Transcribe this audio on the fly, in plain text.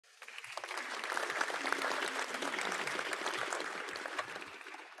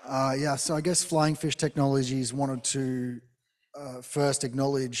Yeah, so I guess Flying Fish Technologies wanted to first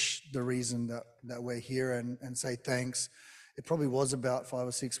acknowledge the reason that we're here and say thanks. It probably was about 5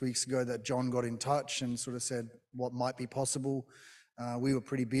 or 6 weeks ago that John got in touch and sort of said what might be possible. We were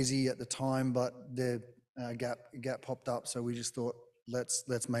pretty busy at the time, but the gap popped up, so we just thought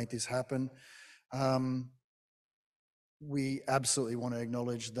let's make this happen. We absolutely want to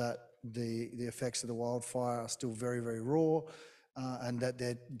acknowledge that the effects of the wildfire are still very, very raw, and that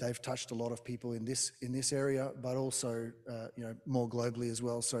they've touched a lot of people in this area, but also more globally as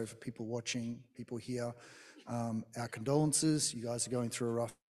well. So for people watching, people here, our condolences. You guys are going through a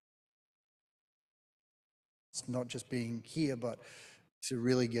rough, not just being here, but to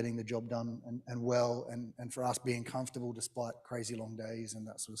really getting the job done and well, and for us being comfortable despite crazy long days and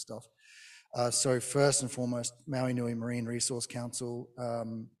that sort of stuff. So first and foremost, Maui Nui Marine Resource Council,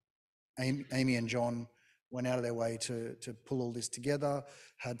 Amy and John went out of their way to pull all this together,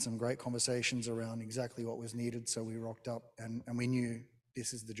 had some great conversations around exactly what was needed, so we rocked up and we knew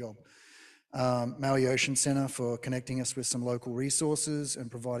this is the job. Maui Ocean Centre for connecting us with some local resources and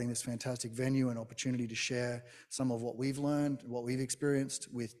providing this fantastic venue and opportunity to share some of what we've learned, what we've experienced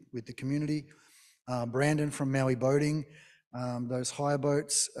with the community. Brandon from Maui Boating, those hire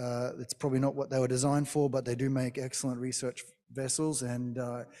boats, it's probably not what they were designed for, but they do make excellent research vessels, and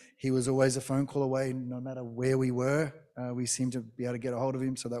he was always a phone call away no matter where we were. We seemed to be able to get a hold of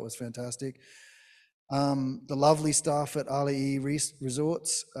him, so that was fantastic. The lovely staff at ROV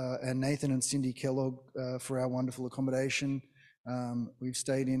Resorts and Nathan and Cindy Kellogg for our wonderful accommodation. We've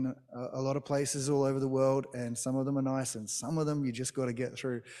stayed in a lot of places all over the world, and some of them are nice and some of them you just got to get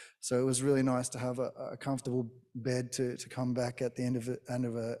through. So it was really nice to have a comfortable bed to come back at the end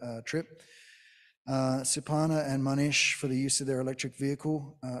of a trip. Supana and Manish for the use of their electric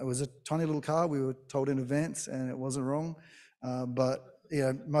vehicle. It was a tiny little car, we were told in advance, and it wasn't wrong, but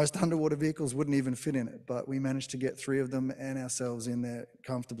most underwater vehicles wouldn't even fit in it, but we managed to get 3 of them and ourselves in there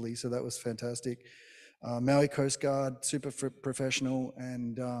comfortably, so that was fantastic. Maui Coast Guard, super professional,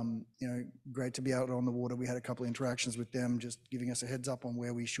 and great to be out on the water. We had a couple of interactions with them, just giving us a heads up on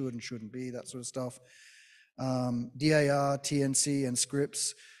where we should and shouldn't be, that sort of stuff. DAR, TNC, and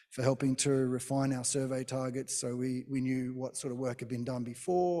Scripps for helping to refine our survey targets, so we knew what sort of work had been done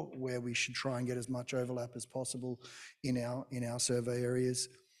before, where we should try and get as much overlap as possible in our survey areas.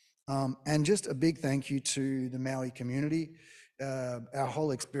 And just a big thank you to the Maui community. Our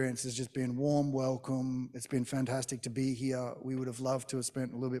whole experience has just been warm welcome. It's been fantastic to be here. We would have loved to have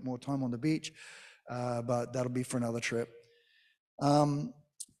spent a little bit more time on the beach, but that'll be for another trip.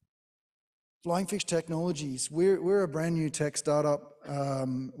 Flying Fish Technologies, we're a brand new tech startup.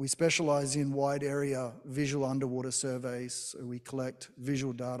 We specialize in wide area visual underwater surveys. So we collect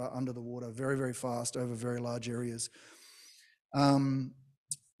visual data under the water very, very fast over very large areas.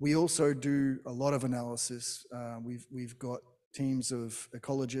 We also do a lot of analysis. We've got teams of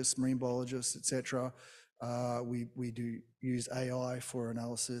ecologists, marine biologists, etc. We do use AI for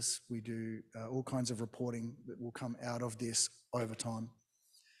analysis. We do all kinds of reporting that will come out of this over time.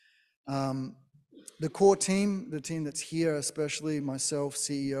 The core team, the team that's here, especially myself,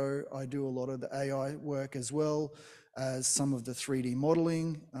 CEO, I do a lot of the AI work as well as some of the 3D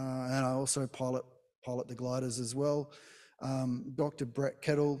modeling, and I also pilot the gliders as well. Dr. Brett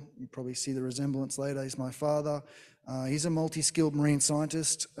Kettle, you probably see the resemblance later, he's my father. He's a multi-skilled marine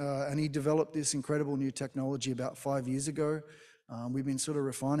scientist, and he developed this incredible new technology about 5 years ago. We've been sort of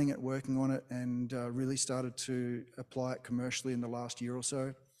refining it, working on it, and really started to apply it commercially in the last year or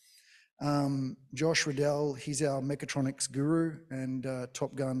so. Josh Riddell, he's our mechatronics guru and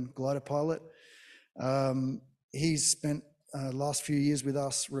Top Gun glider pilot. He's spent last few years with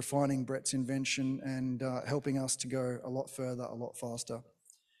us refining Brett's invention and helping us to go a lot further, a lot faster.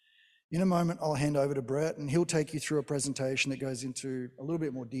 In a moment, I'll hand over to Brett and he'll take you through a presentation that goes into a little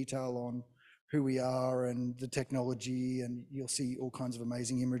bit more detail on who we are and the technology, and you'll see all kinds of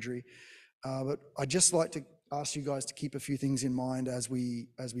amazing imagery. But I'd just like to ask you guys to keep a few things in mind as we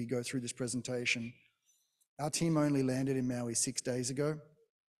go through this presentation. Our team only landed in Maui 6 days ago.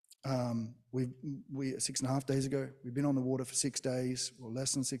 6.5 days ago. We've been on the water for 6 days, or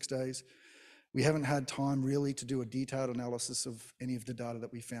less than 6 days. We haven't had time really to do a detailed analysis of any of the data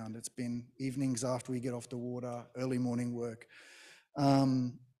that we found. It's been evenings after we get off the water, early morning work.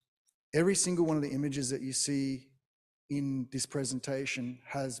 Every single one of the images that you see in this presentation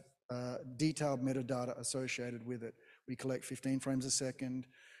has detailed metadata associated with it. We collect 15 frames a second,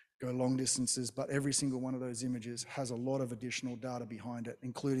 go long distances, but every single one of those images has a lot of additional data behind it,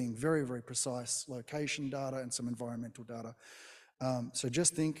 including very, very precise location data and some environmental data. So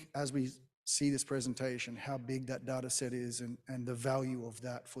just think, as we see this presentation, how big that data set is, and the value of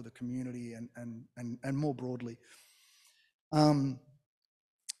that for the community and more broadly.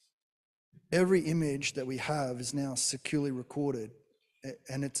 Every image that we have is now securely recorded,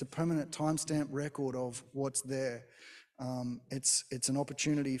 and it's a permanent timestamp record of what's there. It's an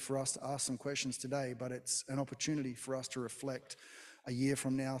opportunity for us to ask some questions today, but it's an opportunity for us to reflect a year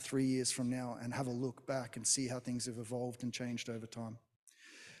from now, 3 years from now, and have a look back and see how things have evolved and changed over time.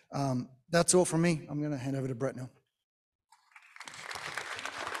 That's all from me. I'm going to hand over to Brett now.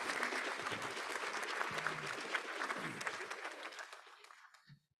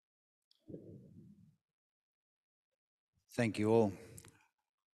 Thank you all.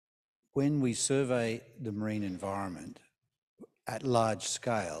 When we survey the marine environment at large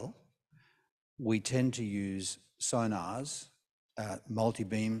scale, we tend to use sonars,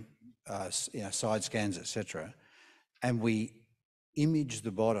 multi-beam, side scans, etc., and we image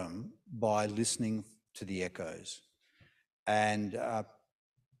the bottom by listening to the echoes. And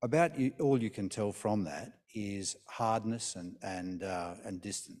about all you can tell from that is hardness and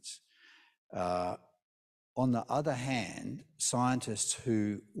distance. On the other hand, scientists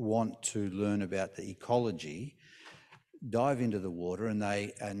who want to learn about the ecology dive into the water and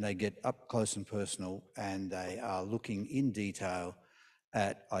they get up close and personal, and they are looking in detail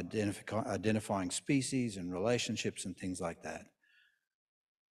at identifying species and relationships and things like that.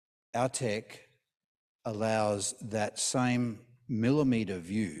 Our tech allows that same millimeter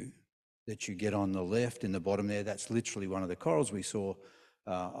view that you get on the left in the bottom there. That's literally one of the corals we saw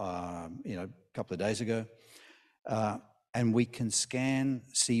a couple of days ago. And we can scan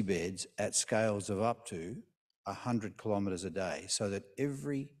seabeds at scales of up to 100 kilometres a day, so that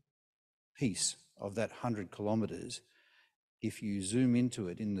every piece of that 100 kilometres, if you zoom into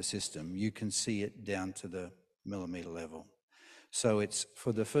it in the system, you can see it down to the millimetre level. So it's,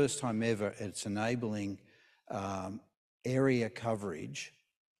 for the first time ever, it's enabling area coverage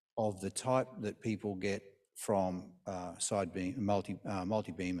of the type that people get from side beam,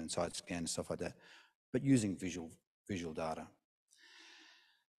 multi-beam and side scan and stuff like that, but using visual data.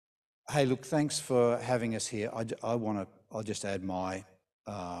 Hey, look, thanks for having us here. I'll just add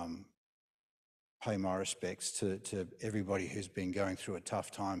pay my respects to everybody who's been going through a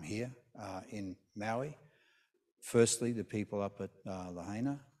tough time here in Maui. Firstly, the people up at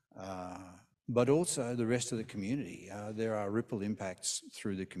Lahaina, but also the rest of the community. There are ripple impacts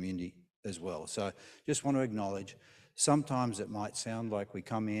through the community as well. So just want to acknowledge, sometimes it might sound like we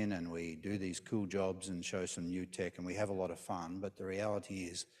come in and we do these cool jobs and show some new tech and we have a lot of fun, but the reality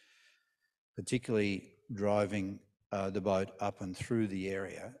is, particularly driving the boat up and through the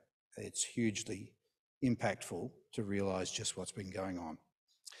area, it's hugely impactful to realise just what's been going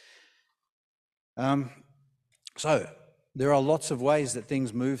on. So there are lots of ways that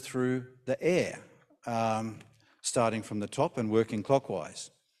things move through the air, starting from the top and working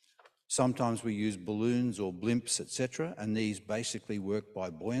clockwise. Sometimes we use balloons or blimps, etc., and these basically work by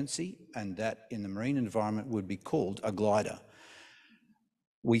buoyancy, and that in the marine environment would be called a glider.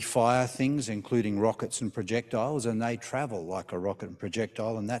 We fire things, including rockets and projectiles, and they travel like a rocket and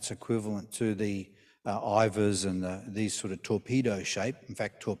projectile, and that's equivalent to the IVAs and these sort of torpedo shape, in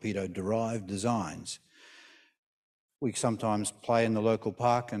fact, torpedo-derived designs. We sometimes play in the local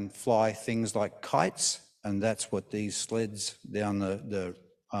park and fly things like kites, and that's what these sleds down the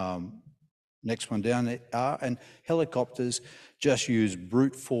next one down there are. And helicopters just use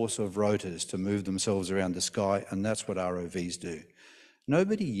brute force of rotors to move themselves around the sky, and that's what ROVs do.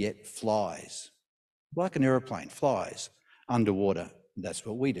 Nobody yet flies, like an aeroplane, flies underwater. That's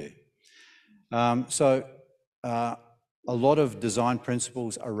what we do. A lot of design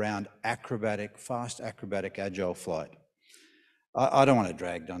principles around fast acrobatic, agile flight. I don't want to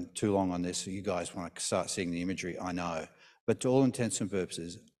drag on too long on this, so you guys want to start seeing the imagery, I know. But to all intents and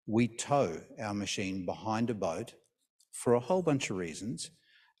purposes, we tow our machine behind a boat for a whole bunch of reasons.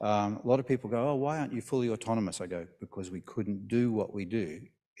 A lot of people go, oh, why aren't you fully autonomous? I go, because we couldn't do what we do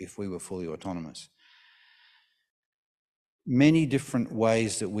if we were fully autonomous. Many different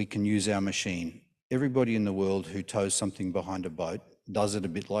ways that we can use our machine. Everybody in the world who tows something behind a boat does it a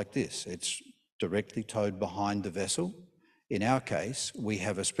bit like this. It's directly towed behind the vessel. In our case, we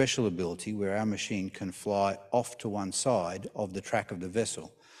have a special ability where our machine can fly off to one side of the track of the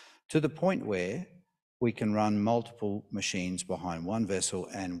vessel, to the point where we can run multiple machines behind one vessel,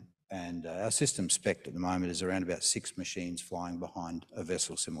 and our system spec at the moment is around about 6 machines flying behind a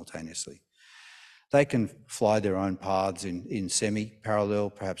vessel simultaneously. They can fly their own paths in semi-parallel,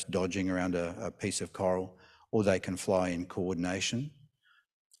 perhaps dodging around a piece of coral, or they can fly in coordination.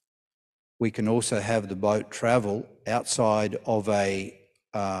 We can also have the boat travel outside of a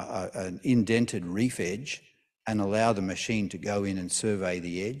an indented reef edge and allow the machine to go in and survey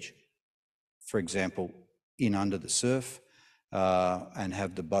the edge, for example, in under the surf, and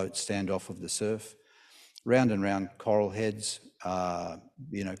have the boat stand off of the surf. Round and round coral heads,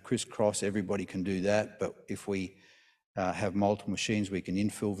 crisscross, everybody can do that, but if we have multiple machines, we can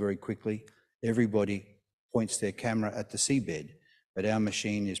infill very quickly. Everybody points their camera at the seabed, but our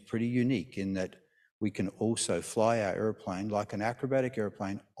machine is pretty unique in that we can also fly our airplane like an acrobatic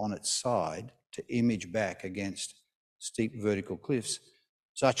airplane on its side to image back against steep vertical cliffs,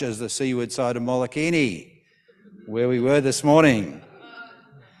 such as the seaward side of Molokini, where we were this morning.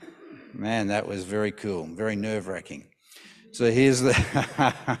 Man, that was very cool, very nerve-wracking. So here's the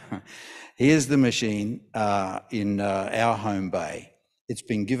here's the machine in our home bay. It's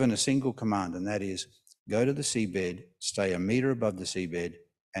been given a single command, and that is go to the seabed, stay a metre above the seabed,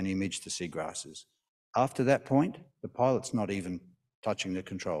 and image the seagrasses. After that point, the pilot's not even touching the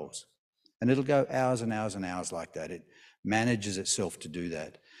controls. And it'll go hours and hours and hours like that. It manages itself to do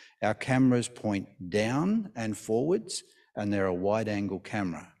that. Our cameras point down and forwards, and they're a wide-angle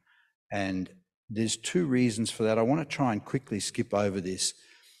camera. And there's two reasons for that. I want to try and quickly skip over this.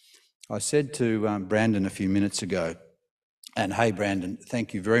 I said to Brandon a few minutes ago, and hey, Brandon,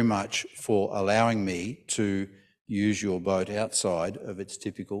 thank you very much for allowing me to use your boat outside of its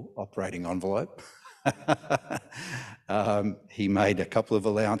typical operating envelope. He made a couple of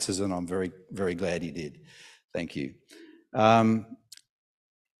allowances, and I'm very, very glad he did. Thank you.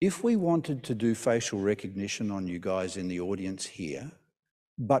 If we wanted to do facial recognition on you guys in the audience here,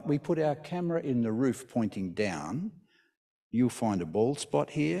 but we put our camera in the roof pointing down, you'll find a bald spot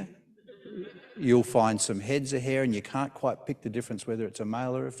here, you'll find some heads of hair, and you can't quite pick the difference whether it's a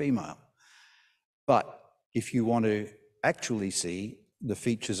male or a female. But if you want to actually see the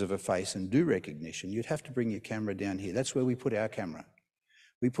features of a face and do recognition, you'd have to bring your camera down here. That's where we put our camera.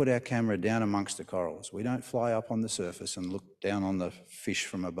 We put our camera down amongst the corals. We don't fly up on the surface and look down on the fish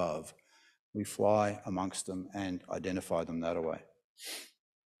from above. We fly amongst them and identify them that way.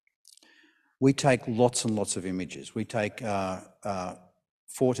 We take lots and lots of images. We take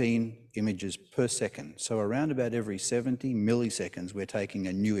 14 images per second. So around about every 70 milliseconds, we're taking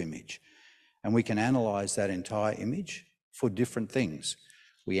a new image. And we can analyze that entire image for different things.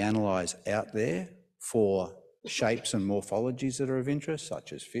 We analyze out there for shapes and morphologies that are of interest,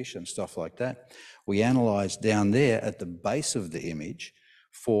 such as fish and stuff like that. We analyze down there at the base of the image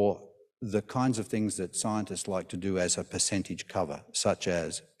for the kinds of things that scientists like to do as a percentage cover, such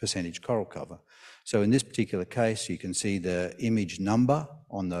as percentage coral cover. So in this particular case, you can see the image number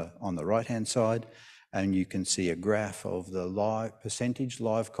on the right-hand side, and you can see a graph of the percentage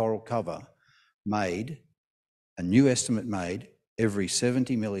live coral cover made, a new estimate made every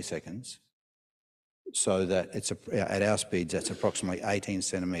 70 milliseconds, so that it's at our speeds, that's approximately 18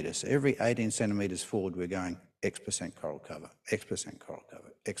 centimetres. So every 18 centimetres forward, we're going X% coral cover, X% coral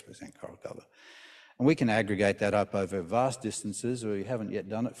cover, X% coral cover. And we can aggregate that up over vast distances. We haven't yet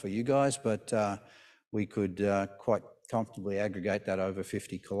done it for you guys, but we could quite comfortably aggregate that over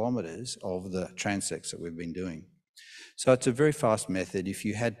 50 kilometres of the transects that we've been doing. So it's a very fast method. If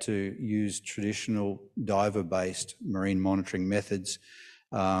you had to use traditional diver-based marine monitoring methods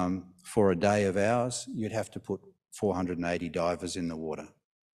for a day of ours, you'd have to put 480 divers in the water.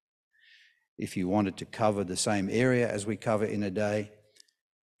 If you wanted to cover the same area as we cover in a day,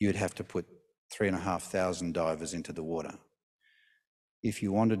 you'd have to put 3,500 divers into the water. If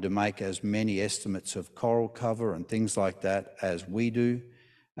you wanted to make as many estimates of coral cover and things like that as we do,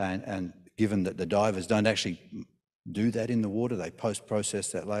 and given that the divers don't actually do that in the water, they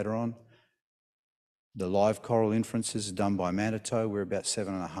post-process that later on, the live coral inferences done by Manito, we're about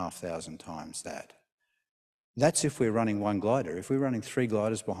 7,500 times that. That's if we're running one glider. If we're running 3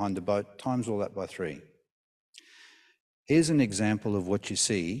 gliders behind the boat, times all that by 3. Here's an example of what you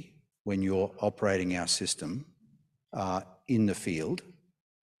see when you're operating our system in the field.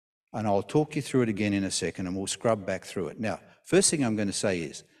 And I'll talk you through it again in a second, and we'll scrub back through it. Now, first thing I'm going to say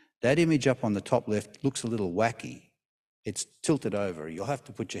is, that image up on the top left looks a little wacky. It's tilted over. You'll have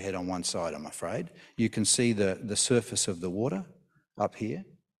to put your head on one side, I'm afraid. You can see the surface of the water up here.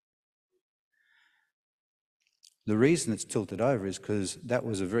 The reason it's tilted over is because that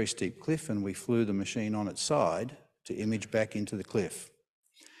was a very steep cliff, and we flew the machine on its side to image back into the cliff.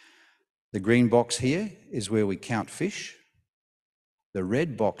 The green box here is where we count fish. The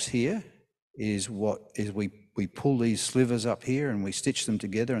red box here is we pull these slivers up here and we stitch them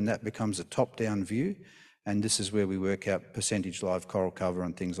together, and that becomes a top-down view. And this is where we work out percentage live coral cover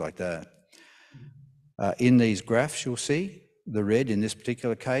and things like that. In these graphs, you'll see the red in this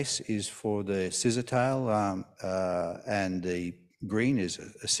particular case is for the scissor tail and the green is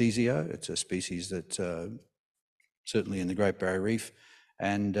a cesio. It's a species that certainly in the Great Barrier Reef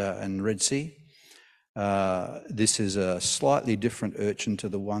and Red Sea. This is a slightly different urchin to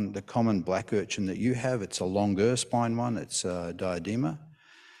the common black urchin that you have. It's a longer spine one. It's diadema.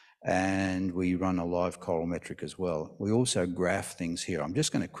 And we run a live coral metric as well. We also graph things here. I'm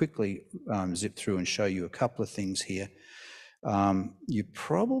just going to quickly zip through and show you a couple of things here. You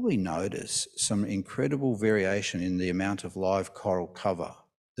probably notice some incredible variation in the amount of live coral cover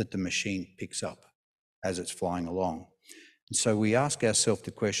that the machine picks up as it's flying along. And so we ask ourselves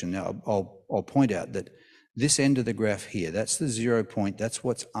the question, now I'll point out that this end of the graph here, that's the 0 point, that's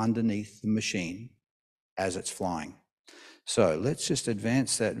what's underneath the machine as it's flying. So let's just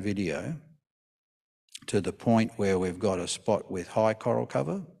advance that video to the point where we've got a spot with high coral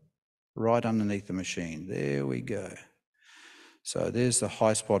cover right underneath the machine. There we go. So there's the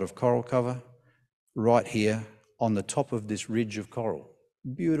high spot of coral cover right here on the top of this ridge of coral.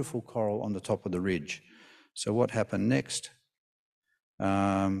 Beautiful coral on the top of the ridge. So what happened next?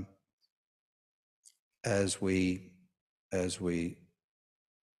 As we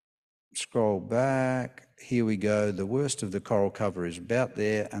scroll back, here we go. The worst of the coral cover is about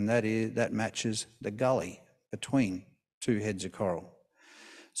there, and that matches the gully between two heads of coral.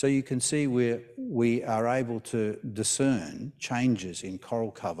 So you can see we are able to discern changes in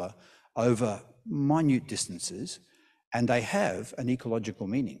coral cover over minute distances, and they have an ecological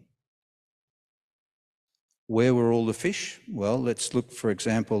meaning. Where were all the fish? Well, let's look, for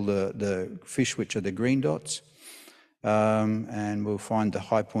example, the fish which are the green dots. And we'll find the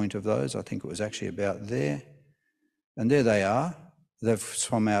high point of those. I think it was actually about there. And there they are. They've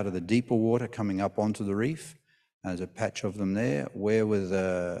swum out of the deeper water coming up onto the reef. There's a patch of them there. Where were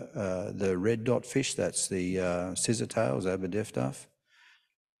the red dot fish? That's the scissor tails, aberdeftaf.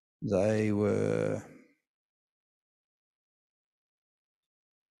 They were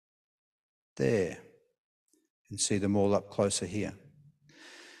there. You can see them all up closer here.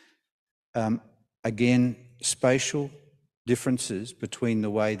 Again, spatial differences between the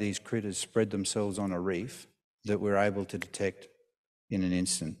way these critters spread themselves on a reef that we're able to detect in an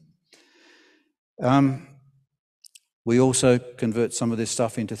instant. We also convert some of this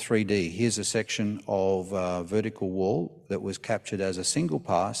stuff into 3D. Here's a section of vertical wall that was captured as a single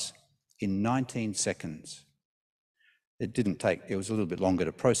pass in 19 seconds. It didn't take, it was a little bit longer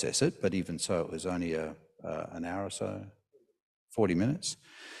to process it, but even so, it was only an hour or so, 40 minutes.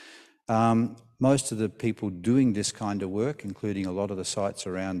 Most of the people doing this kind of work, including a lot of the sites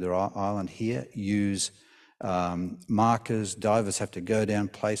around the island here, use markers. Divers have to go down,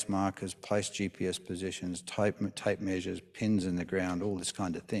 place markers, place GPS positions, tape measures, pins in the ground, all this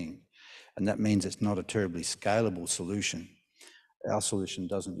kind of thing. And that means it's not a terribly scalable solution. Our solution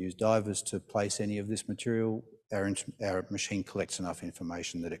doesn't use divers to place any of this material. Our machine collects enough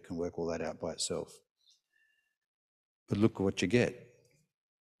information that it can work all that out by itself. But look at what you get.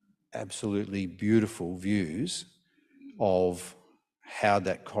 Absolutely beautiful views of how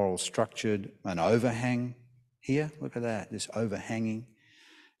that coral structured, an overhang here, look at that, this overhanging.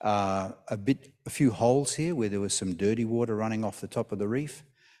 A few holes here where there was some dirty water running off the top of the reef,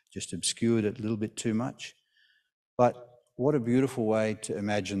 just obscured it a little bit too much. But what a beautiful way to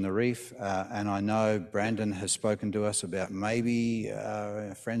imagine the reef. And I know Brandon has spoken to us about maybe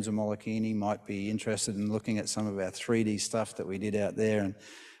friends of Molokini might be interested in looking at some of our 3D stuff that we did out there.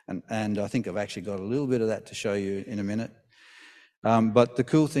 And I think I've actually got a little bit of that to show you in a minute. But the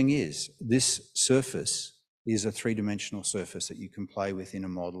cool thing is, this surface is a three-dimensional surface that you can play with in a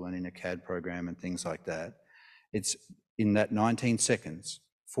model and in a CAD program and things like that. It's in that 19 seconds,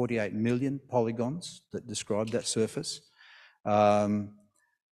 48 million polygons that describe that surface.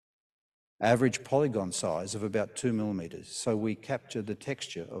 Average polygon size of about 2 millimeters. So we capture the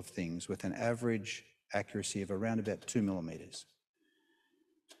texture of things with an average accuracy of around about 2 millimeters.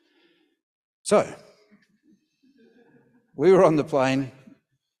 So, we were on the plane.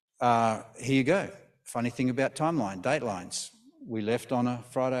 Here you go. Funny thing about timeline, datelines. We left on a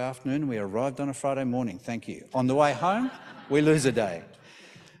Friday afternoon, we arrived on a Friday morning, thank you. On the way home, we lose a day.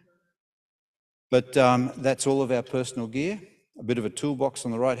 But that's all of our personal gear, a bit of a toolbox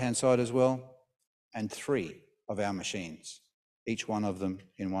on the right-hand side as well, and 3 of our machines, each one of them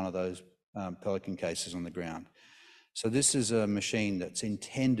in one of those Pelican cases on the ground. So this is a machine that's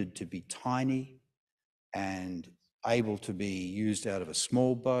intended to be tiny and able to be used out of a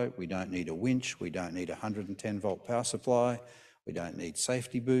small boat. We don't need a winch. We don't need a 110-volt power supply. We don't need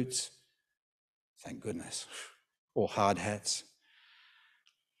safety boots. Thank goodness. Or hard hats.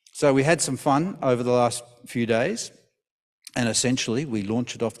 So we had some fun over the last few days. And essentially, we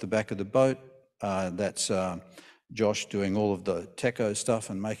launch it off the back of the boat. That's Josh doing all of the techo stuff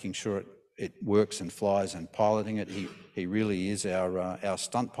and making sure it works and flies and piloting it. He really is our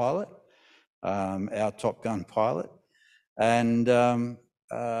stunt pilot, our Top Gun pilot, and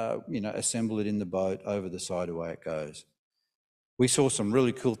assemble it in the boat, over the side, away it goes. We saw some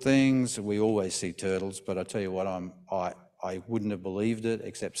really cool things. We always see turtles, but I tell you what, I wouldn't have believed it,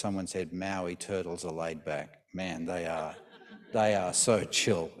 except someone said Maui turtles are laid back. Man, they are so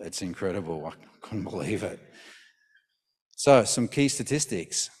chill. It's incredible. I couldn't believe it. So some key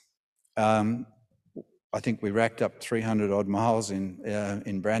statistics. I think we racked up 300 odd miles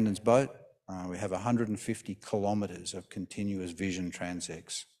in Brandon's boat. We have 150 kilometres of continuous vision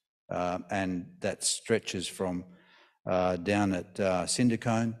transects, and that stretches from down at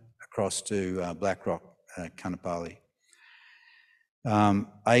Cindercone across to Blackrock, Kanapali.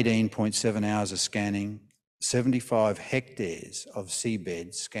 18.7 hours of scanning, 75 hectares of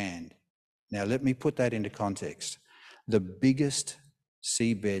seabed scanned. Now let me put that into context. The biggest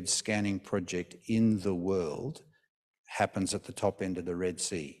seabed scanning project in the world happens at the top end of the Red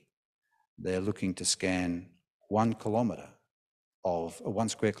Sea. They're looking to scan 1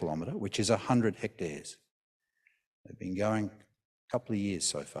 square kilometre, which is 100 hectares. They've been going a couple of years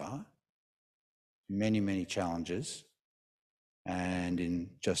so far, many challenges, and in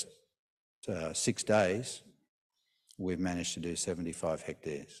just 6 days, we've managed to do 75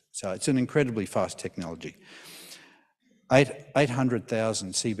 hectares. So it's an incredibly fast technology.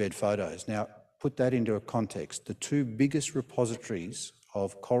 800,000 seabed photos. Now, put that into a context. The two biggest repositories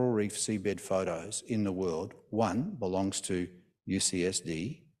of coral reef seabed photos in the world, one belongs to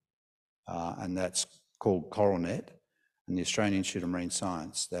UCSD, and that's called CoralNet, and the Australian Institute of Marine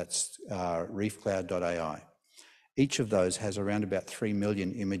Science, that's reefcloud.ai. Each of those has around about 3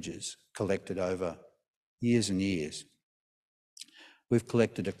 million images collected over years and years. We've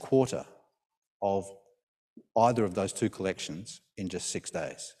collected a quarter of either of those two collections in just 6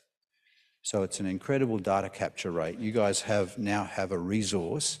 days. So it's an incredible data capture rate. You guys now have a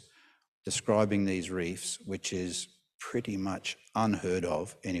resource describing these reefs, which is pretty much unheard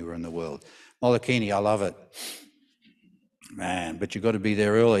of anywhere in the world. Molokini, I love it. Man, but you've got to be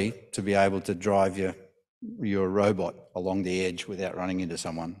there early to be able to drive your robot along the edge without running into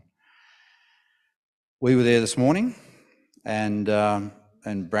someone. We were there this morning, and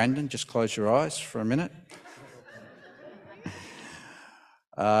Brandon, just close your eyes for a minute.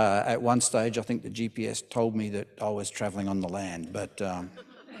 At one stage, I think the GPS told me that I was travelling on the land, but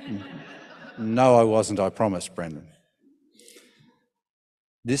no, I wasn't, I promise, Brendan.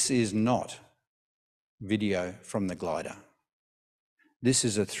 This is not video from the glider. This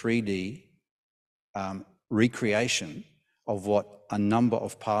is a 3D recreation of what a number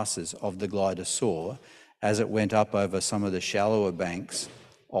of passes of the glider saw as it went up over some of the shallower banks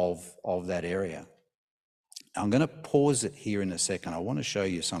of that area. I'm going to pause it here in a second. I want to show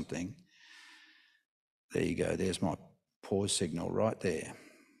you something. There you go. There's my pause signal right there.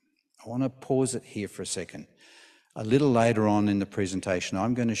 I want to pause it here for a second. A little later on in the presentation,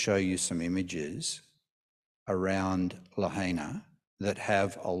 I'm going to show you some images around Lahaina that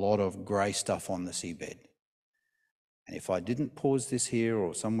have a lot of grey stuff on the seabed. And if I didn't pause this here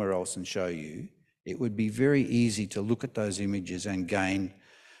or somewhere else and show you, it would be very easy to look at those images and gain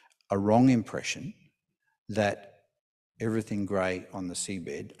a wrong impression that everything grey on the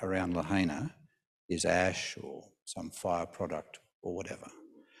seabed around Lahaina is ash or some fire product or whatever.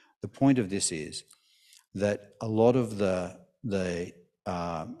 The point of this is that a lot of the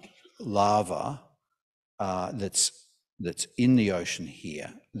lava that's in the ocean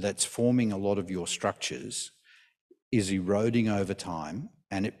here, that's forming a lot of your structures, is eroding over time,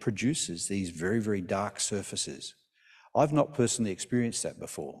 and it produces these very dark surfaces. I've not personally experienced that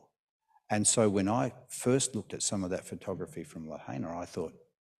before. And so when I first looked at some of that photography from Lahaina, I thought,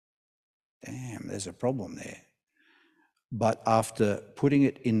 damn, there's a problem there. But after putting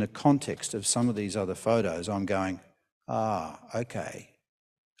it in the context of some of these other photos, I'm going, okay,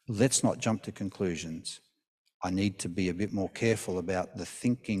 let's not jump to conclusions. I need to be a bit more careful about the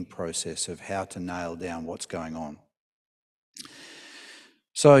thinking process of how to nail down what's going on.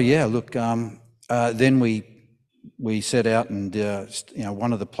 So yeah, look, then we set out, and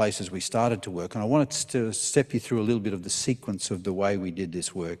one of the places we started to work, and I wanted to step you through a little bit of the sequence of the way we did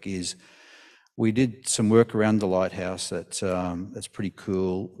this work, is we did some work around the lighthouse that's pretty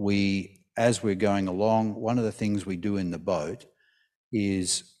cool. As we're going along, one of the things we do in the boat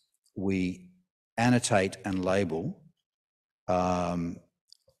is we annotate and label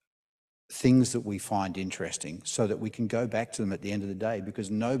things that we find interesting so that we can go back to them at the end of the day,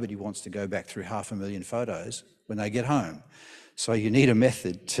 because nobody wants to go back through 500,000 photos when they get home. So you need a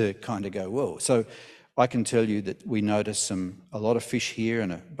method to kind of go, whoa. So I can tell you that we noticed a lot of fish here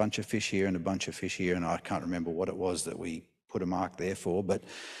and a bunch of fish here and a bunch of fish here, and I can't remember what it was that we put a mark there for, but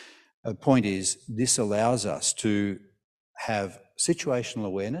the point is this allows us to have situational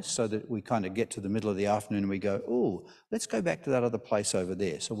awareness so that we kind of get to the middle of the afternoon and we go, oh, let's go back to that other place over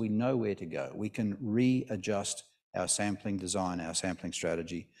there. So we know where to go. We can readjust our sampling design, our sampling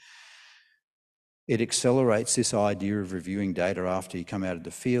strategy. It accelerates this idea of reviewing data after you come out of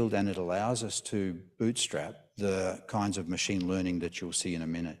the field, and it allows us to bootstrap the kinds of machine learning that you'll see in a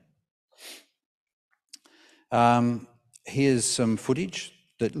minute. Here's some footage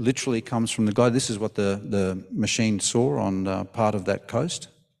that literally comes from the guy. This is what the machine saw on part of that coast.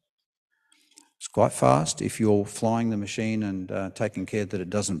 It's quite fast. If you're flying the machine and taking care that it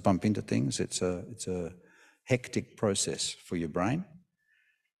doesn't bump into things, it's a hectic process for your brain.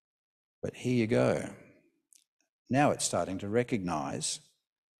 But here you go. Now it's starting to recognise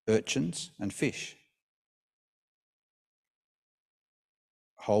urchins and fish.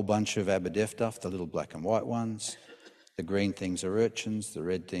 A whole bunch of aberdefduff, the little black and white ones. The green things are urchins, the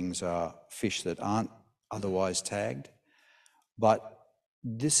red things are fish that aren't otherwise tagged. But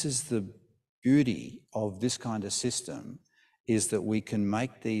this is the beauty of this kind of system, is that we can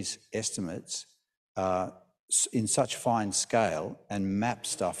make these estimates in such fine scale and map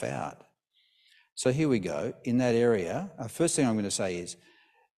stuff out. So here we go. In that area, first thing I'm going to say is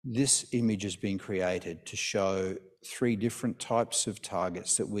this image has been created to show 3 different types of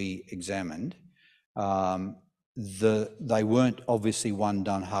targets that we examined. They weren't obviously one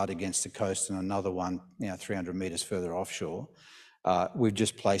done hard against the coast and another one 300 metres further offshore. We've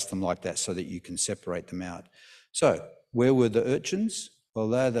just placed them like that so that you can separate them out. So where were the urchins? Well,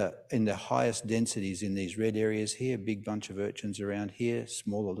 they're in the highest densities in these red areas here, big bunch of urchins around here,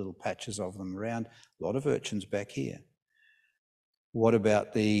 smaller little patches of them around, a lot of urchins back here. What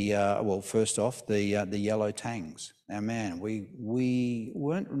about the, well, first off, the yellow tangs. Now, man, we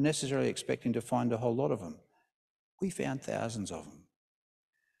weren't necessarily expecting to find a whole lot of them. We found thousands of them.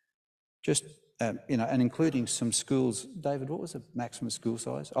 Just, and including some schools. David, what was the maximum school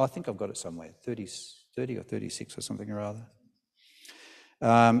size? Oh, I think I've got it somewhere, 30 or 36 or something or other.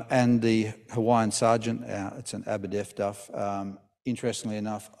 And the Hawaiian Sergeant, it's an aberdefduff. Interestingly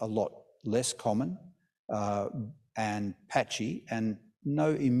enough, a lot less common and patchy, and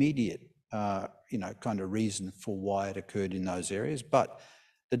no immediate, kind of reason for why it occurred in those areas. But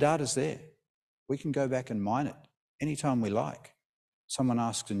the data's there. We can go back and mine it anytime we like. Someone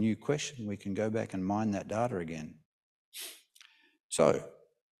asks a new question, we can go back and mine that data again. So,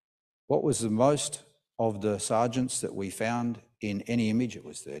 what was the most of the sergeants that we found in any image? It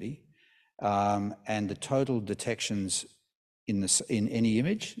was 30. And the total detections in any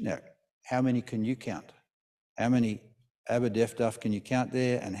image, now, how many can you count? How many aberdefduff can you count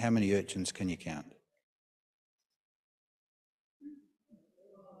there, and how many urchins can you count?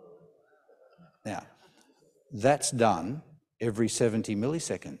 Now, that's done every 70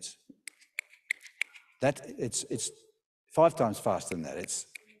 milliseconds. It's 5 times faster than that.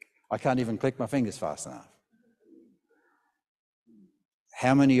 I can't even click my fingers fast enough.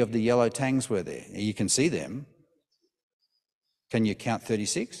 How many of the yellow tangs were there? You can see them. Can you count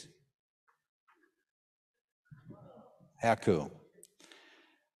 36? How cool.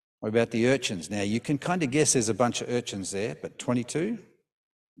 What about the urchins? Now, you can kind of guess there's a bunch of urchins there, but 22?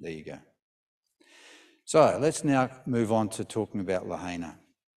 There you go. So let's now move on to talking about Lahaina.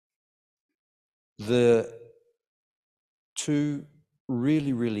 The 2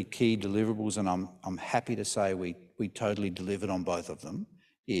 really, really key deliverables, and I'm happy to say we totally delivered on both of them,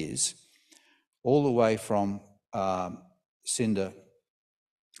 is all the way from Cinder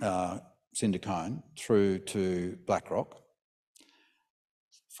Cone through to Blackrock,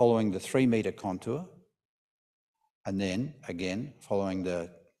 following the 3-metre contour, and then again following the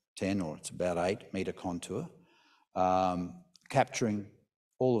 10, or it's about 8-metre contour, capturing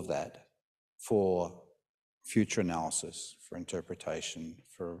all of that for future analysis, for interpretation,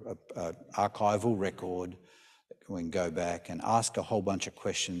 for an archival record that we can go back and ask a whole bunch of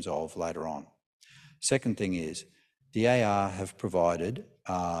questions of later on. Second thing is, the AR have provided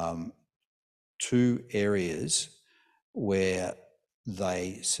 2 areas where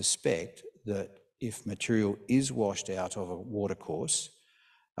they suspect that if material is washed out of a watercourse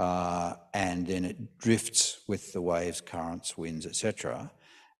and then it drifts with the waves, currents, winds, etc.,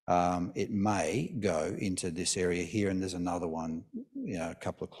 it may go into this area here, and there's another one, a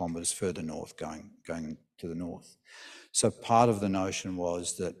couple of kilometres further north, going to the north. So part of the notion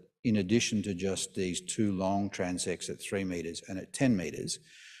was that in addition to just these 2 long transects at 3 metres and at 10 metres,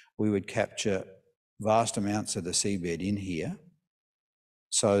 we would capture vast amounts of the seabed in here,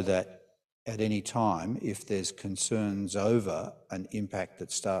 so that at any time, if there's concerns over an impact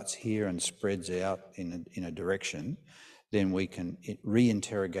that starts here and spreads out in a direction, then we can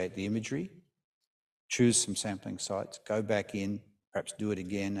re-interrogate the imagery, choose some sampling sites, go back in, perhaps do it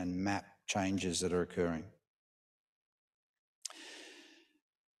again and map changes that are occurring.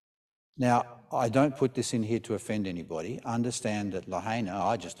 Now, I don't put this in here to offend anybody. Understand that Lahaina,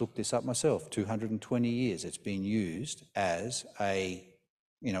 I just looked this up myself, 220 years it's been used as a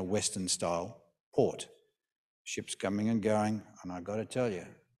Western style port. Ships coming and going, and I've got to tell you,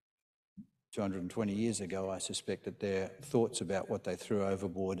 220 years ago, I suspect that their thoughts about what they threw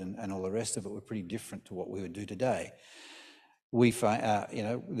overboard and all the rest of it were pretty different to what we would do today. We find,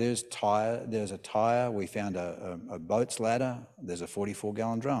 there's a tire, we found a boat's ladder, there's a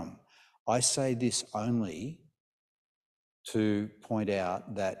 44-gallon drum. I say this only to point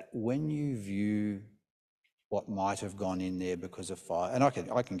out that when you view what might have gone in there because of fire, and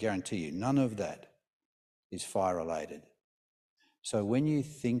I can guarantee you, none of that is fire related. So when you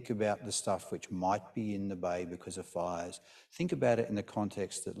think about the stuff which might be in the bay because of fires, think about it in the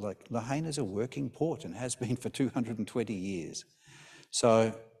context that, like, Lahaina's a working port and has been for 220 years.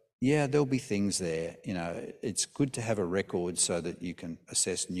 So yeah, there'll be things there. It's good to have a record so that you can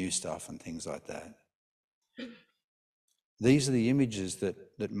assess new stuff and things like that. These are the images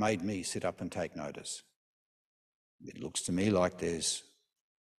that made me sit up and take notice. It looks to me like there's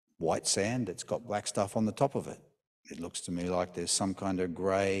white sand that's got black stuff on the top of it. It looks to me like there's some kind of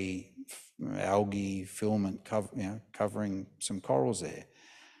grey algae filament covering some corals there.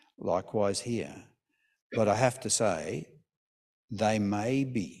 Likewise here. But I have to say, they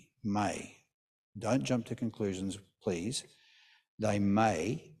don't jump to conclusions, please. They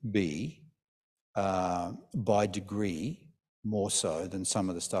may be, by degree, more so than some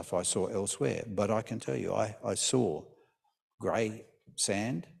of the stuff I saw elsewhere. But I can tell you, I saw grey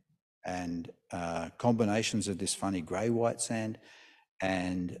sand and combinations of this funny grey-white sand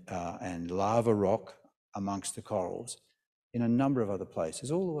and lava rock amongst the corals in a number of other places,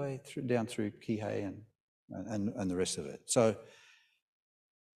 all the way down through Kihei and the rest of it. So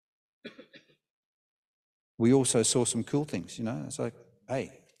we also saw some cool things, It's like,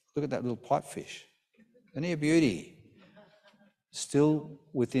 hey, look at that little pipefish. Isn't he a beauty? Still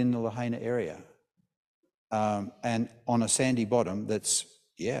within the Lahaina area. And on a sandy bottom that's,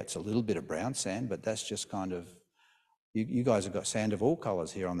 it's a little bit of brown sand, but that's just kind of, you guys have got sand of all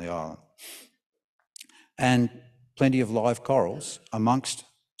colours here on the island. And plenty of live corals amongst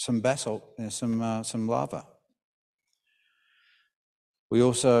some basalt, some lava. We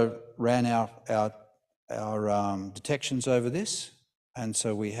also ran our detections over this, and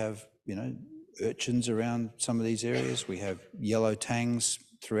so we have urchins around some of these areas. We have yellow tangs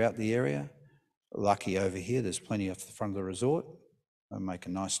throughout the area. Lucky over here, there's plenty off the front of the resort. They'll make a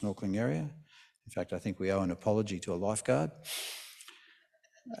nice snorkeling area. In fact, I think we owe an apology to a lifeguard.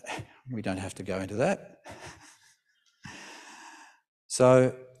 We don't have to go into that.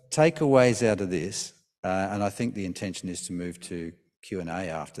 So takeaways out of this, and I think the intention is to move to Q&A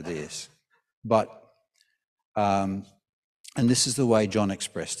after this, but, and this is the way John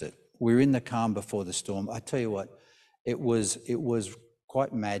expressed it. We're in the calm before the storm. I tell you what, it was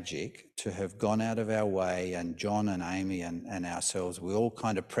quite magic to have gone out of our way, and John and Amy and ourselves, we all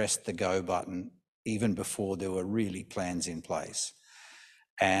kind of pressed the go button even before there were really plans in place.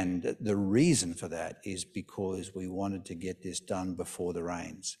 And the reason for that is because we wanted to get this done before the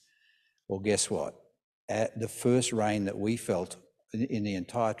rains. Well, guess what? The first rain that we felt in the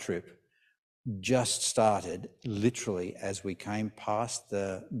entire trip just started literally as we came past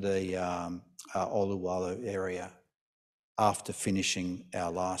the Oluwalo area after finishing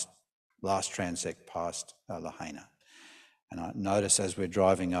our last transect past Lahaina. And I notice as we're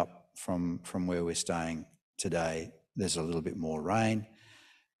driving up from where we're staying today, there's a little bit more rain.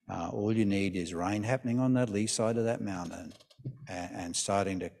 All you need is rain happening on that lee side of that mountain and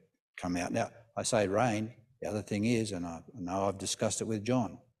starting to come out. Now, I say rain, the other thing is, and I know I've discussed it with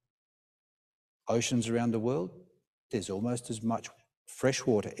John, oceans around the world, there's almost as much fresh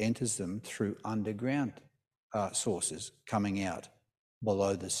water enters them through underground sources coming out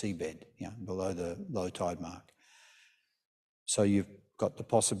below the seabed, below the low tide mark. So you've got the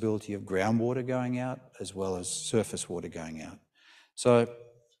possibility of groundwater going out as well as surface water going out. So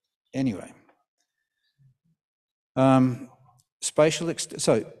anyway, so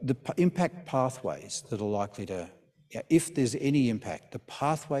the impact pathways that are likely to, if there's any impact, the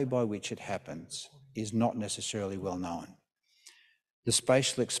pathway by which it happens is not necessarily well known. The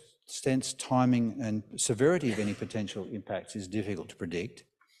spatial extents, timing and severity of any potential impacts is difficult to predict.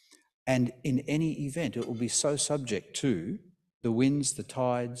 And in any event, it will be so subject to the winds, the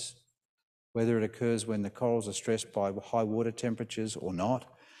tides, whether it occurs when the corals are stressed by high water temperatures or not,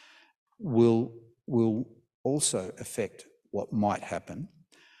 will also affect what might happen.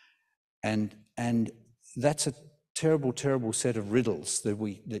 And that's a terrible, terrible set of riddles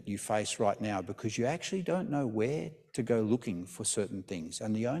that you face right now, because you actually don't know where to go looking for certain things.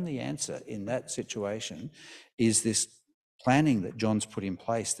 And the only answer in that situation is this planning that John's put in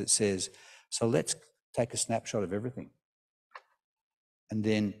place that says, so let's take a snapshot of everything. And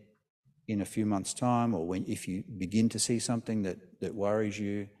then in a few months' time, or if you begin to see something that worries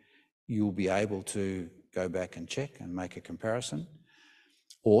you, you'll be able to go back and check and make a comparison.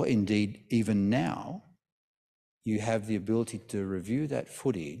 Or indeed, even now, you have the ability to review that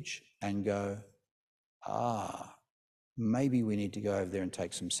footage and go, maybe we need to go over there and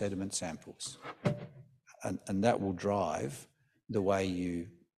take some sediment samples. And that will drive the way you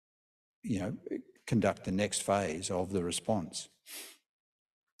conduct the next phase of the response.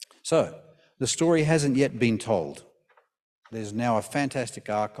 So the story hasn't yet been told. There's now a fantastic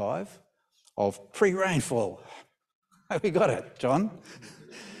archive of pre-rainfall. We got it, John.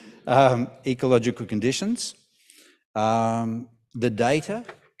 Ecological conditions. The data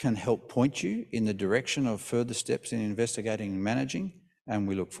can help point you in the direction of further steps in investigating and managing, and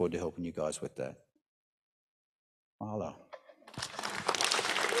we look forward to helping you guys with that. Mahalo.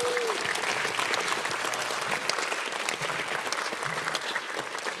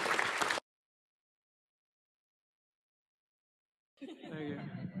 Thank you.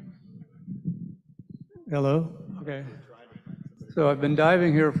 Hello? Okay. So I've been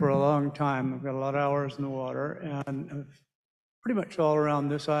diving here for a long time. I've got a lot of hours in the water, and pretty much all around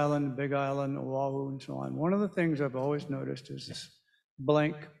this island, Big Island, Oahu, and so on. One of the things I've always noticed is this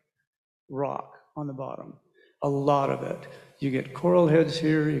blank rock on the bottom. A lot of it. You get coral heads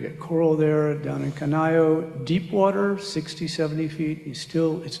here, you get coral there, down in Kanaio, deep water, 60, 70 feet.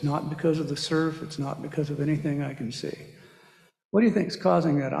 It's not because of the surf, it's not because of anything I can see. What do you think is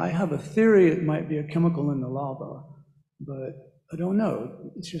causing that? I have a theory it might be a chemical in the lava, but I don't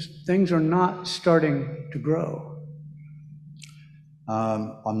know. It's just things are not starting to grow.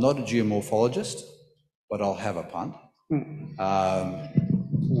 I'm not a geomorphologist, but I'll have a punt.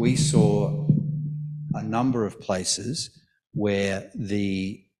 We saw a number of places where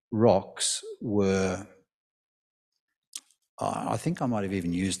the rocks were, I think I might have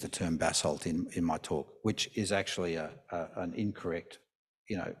even used the term basalt in my talk, which is actually an incorrect,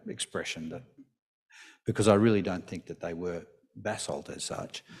 expression, because I really don't think that they were basalt as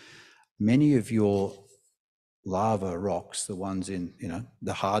such. Many of your lava rocks, the ones in,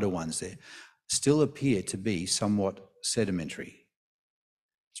 the harder ones there, still appear to be somewhat sedimentary.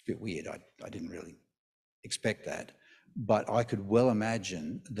 It's a bit weird. I didn't really expect that, but I could well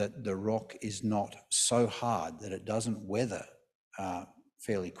imagine that the rock is not so hard that it doesn't weather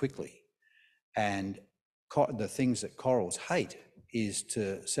fairly quickly. And the things that corals hate is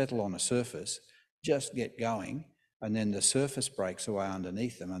to settle on a surface, just get going, and then the surface breaks away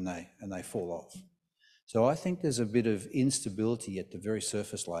underneath them and they fall off. So I think there's a bit of instability at the very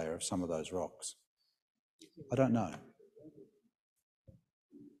surface layer of some of those rocks. I don't know.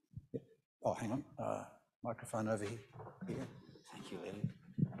 Oh, hang on. Microphone over here. Thank you, Lily.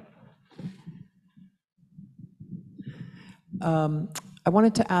 I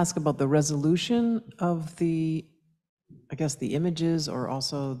wanted to ask about the resolution of the images, or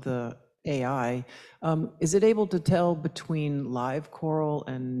also the AI. Is it able to tell between live coral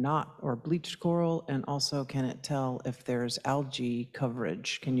and not, or bleached coral? And also, can it tell if there's algae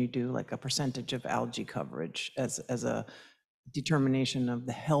coverage? Can you do like a percentage of algae coverage as a determination of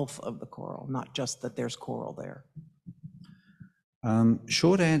the health of the coral, not just that there's coral there?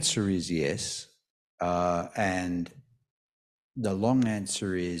 Short answer is yes. And the long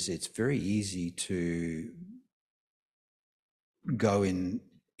answer is it's very easy to go in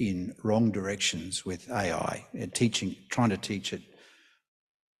wrong directions with AI and trying to teach it,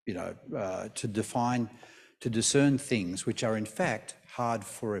 to discern things which are in fact hard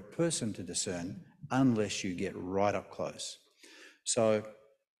for a person to discern unless you get right up close. So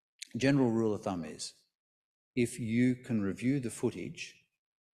general rule of thumb is, if you can review the footage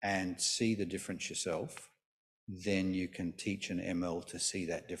and see the difference yourself, then you can teach an ML to see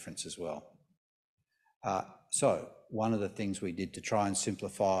that difference as well. So one of the things we did to try and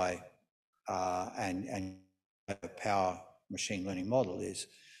simplify and a power machine learning model is,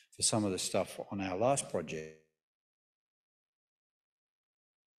 for some of the stuff on our last project,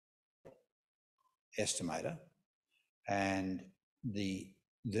 estimator, and the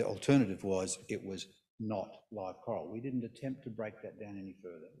alternative was it was not live coral. We didn't attempt to break that down any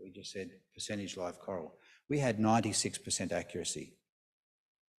further. We just said percentage live coral. We had 96% accuracy.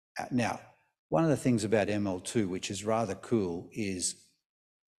 Now, one of the things about ML2, which is rather cool, is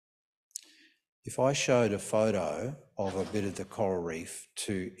if I showed a photo of a bit of the coral reef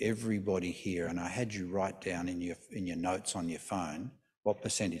to everybody here, and I had you write down in your notes on your phone what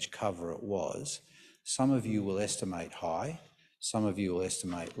percentage cover it was, some of you will estimate high, some of you will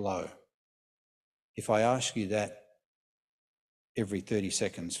estimate low. If I ask you that every 30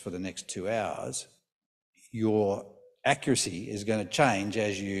 seconds for the next 2 hours, your accuracy is going to change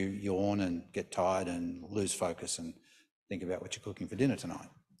as you yawn and get tired and lose focus and think about what you're cooking for dinner tonight.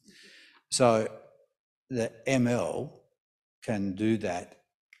 So the ML can do that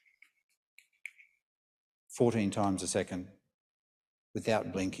 14 times a second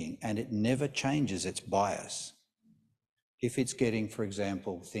without blinking, and it never changes its bias. If it's getting, for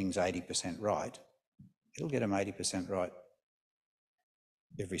example, things 80% right, it'll get them 80% right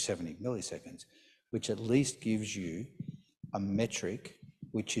every 70 milliseconds, which at least gives you a metric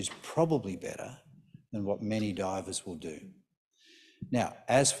which is probably better than what many divers will do. Now,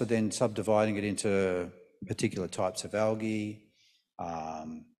 as for then subdividing it into particular types of algae,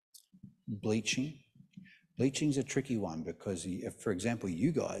 bleaching. Bleaching's a tricky one because, for example,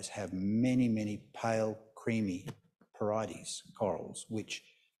 you guys have many, many pale, creamy parietes, corals, which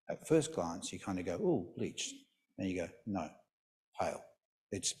at first glance you kind of go, oh, bleached. And you go, no, pale.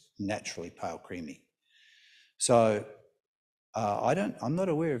 It's naturally pale, creamy. So I'm not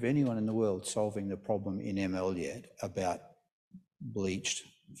aware of anyone in the world solving the problem in ML yet about bleached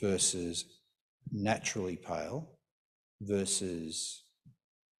versus naturally pale versus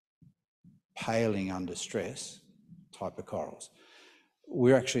paling under stress type of corals.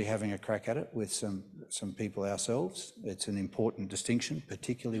 We're actually having a crack at it with some people ourselves. It's an important distinction,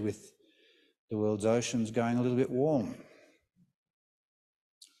 particularly with the world's oceans going a little bit warm.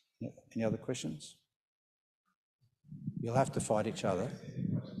 Any other questions? You'll have to fight each other.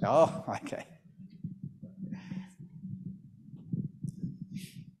 Oh, okay.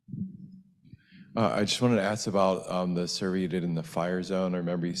 I just wanted to ask about the survey you did in the fire zone. I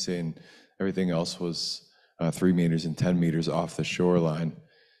remember you saying everything else was 3 meters and 10 meters off the shoreline.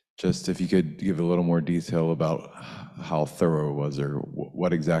 Just if you could give a little more detail about how thorough it was, or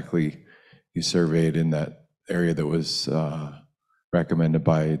what exactly you surveyed in that area that was recommended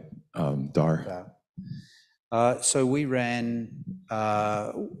by DAR. So we ran,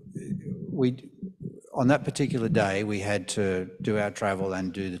 on that particular day, we had to do our travel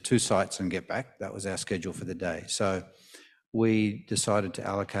and do the 2 sites and get back. That was our schedule for the day. So we decided to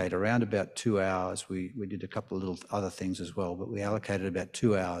allocate around about 2 hours. We did a couple of little other things as well, but we allocated about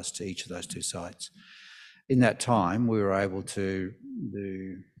 2 hours to each of those 2 sites. In that time, we were able to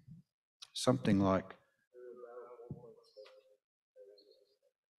do something like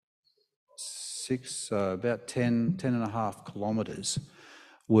about 10 and a half kilometres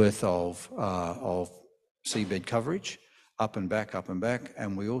worth of seabed coverage, up and back,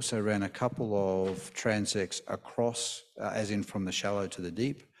 and we also ran a couple of transects across, as in from the shallow to the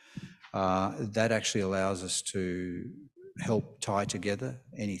deep. That actually allows us to help tie together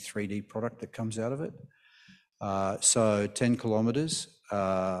any 3D product that comes out of it. So 10 kilometres,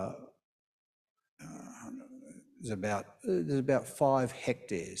 there's about 5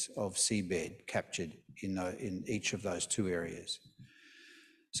 hectares of seabed captured in each of those 2 areas.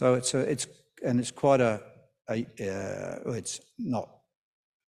 So it's quite it's not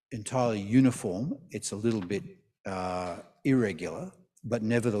entirely uniform. It's a little bit irregular, but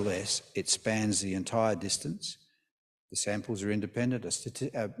nevertheless, it spans the entire distance. The samples are independent. A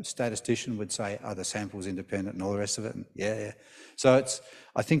statistician would say, are the samples independent, and all the rest of it? And yeah. So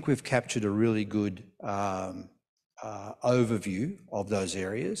I think we've captured a really good overview of those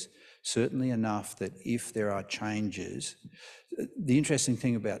areas, certainly enough that if there are changes, the interesting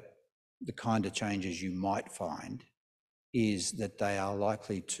thing about the kind of changes you might find is that they are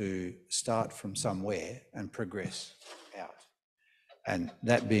likely to start from somewhere and progress out. And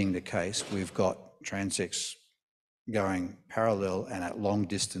that being the case, we've got transects going parallel and at long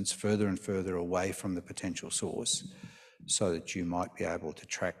distance, further and further away from the potential source, so that you might be able to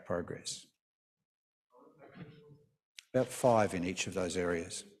track progress. About 5 in each of those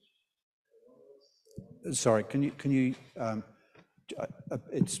areas. Sorry, can you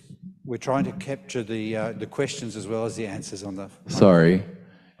we're trying to capture the questions as well as the answers on the... Sorry.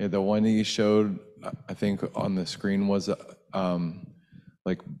 Yeah, the one that you showed, I think on the screen was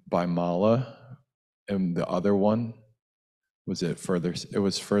like by Mala, and the other one, was it further, it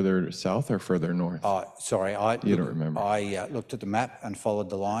was further south or further north? Sorry, you don't remember. I looked at the map and followed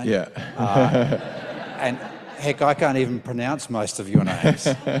the line. Yeah. And heck, I can't even pronounce most of your names.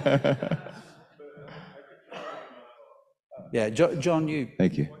 Yeah, John, you...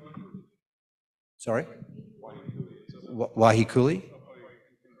 Thank you. Sorry? Wahikuli?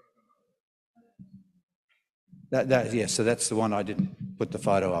 Yeah, so that's the one I didn't put the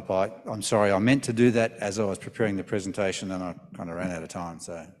photo up. I'm sorry, I meant to do that as I was preparing the presentation and I kind of ran out of time,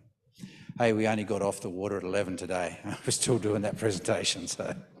 so. Hey, we only got off the water at 11 today. We're still doing that presentation,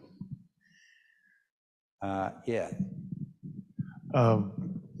 so. Yeah.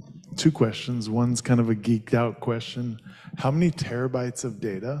 Two questions. One's kind of a geeked out question. How many terabytes of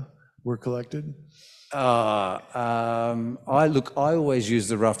data were collected? I always use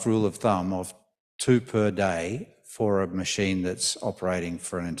the rough rule of thumb of 2 per day for a machine that's operating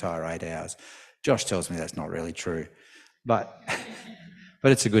for an entire 8 hours. Josh tells me that's not really true, but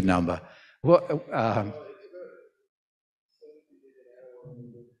but it's a good number.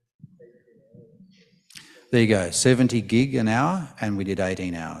 There you go, 70 gig an hour, and we did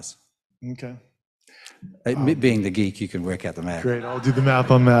 18 hours. Okay. Being the geek, you can work out the math. Great, I'll do the math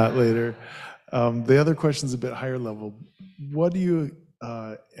on that later. The other question's a bit higher level. What do you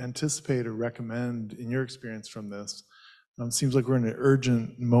anticipate or recommend in your experience from this? Seems like we're in an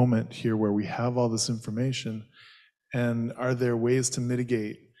urgent moment here where we have all this information, and are there ways to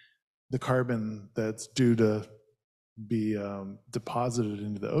mitigate the carbon that's due to be deposited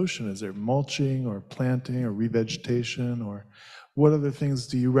into the ocean? Is there mulching or planting or revegetation, or what other things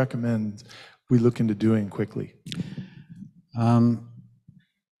do you recommend we look into doing quickly?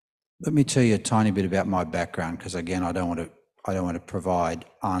 Let me tell you a tiny bit about my background, because again, I don't want to provide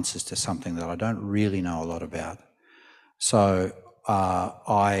answers to something that I don't really know a lot about. So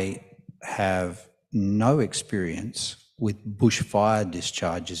I have no experience with bushfire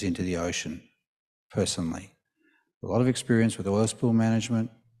discharges into the ocean personally. A lot of experience with oil spill management,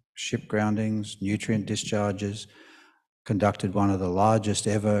 ship groundings, nutrient discharges, conducted one of the largest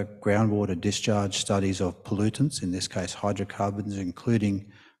ever groundwater discharge studies of pollutants, in this case hydrocarbons,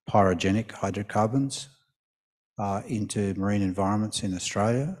 including pyrogenic hydrocarbons, into marine environments in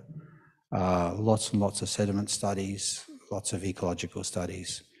Australia. Lots and lots of sediment studies, lots of ecological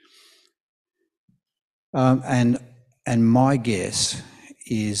studies. And my guess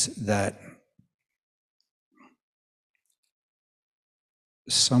is that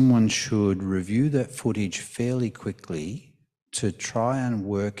someone should review that footage fairly quickly to try and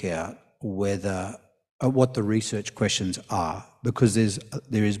work out whether what the research questions are, because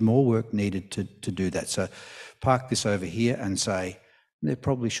there is more work needed to do that. So park this over here and say there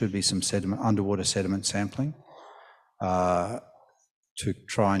probably should be some underwater sediment sampling to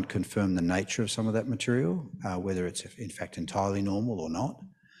try and confirm the nature of some of that material, whether it's in fact entirely normal or not.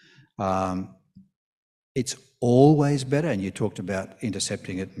 It's always better, and you talked about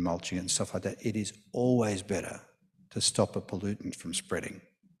intercepting it and mulching it and stuff like that, it is always better to stop a pollutant from spreading,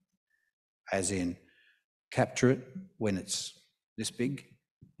 as in capture it when it's this big,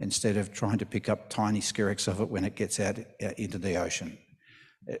 instead of trying to pick up tiny skerricks of it when it gets out into the ocean.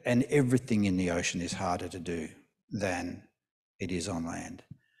 And everything in the ocean is harder to do than it is on land.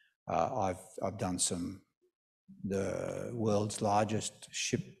 I've done the world's largest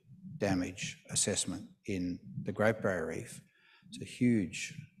ship damage assessment in the Great Barrier Reef. It's a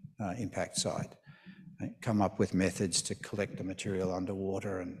huge impact site. Come up with methods to collect the material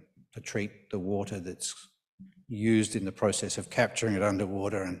underwater and to treat the water that's used in the process of capturing it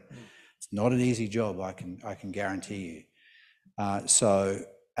underwater, and it's not an easy job, I can guarantee you. So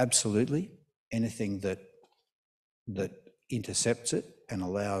absolutely, anything that intercepts it and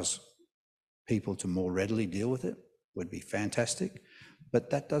allows people to more readily deal with it would be fantastic, but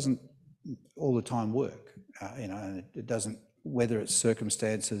that doesn't all the time work, and it doesn't, whether it's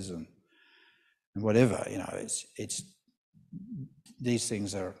circumstances and whatever, it's these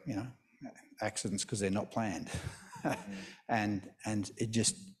things are, accidents because they're not planned. and it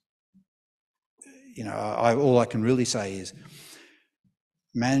just, all I can really say is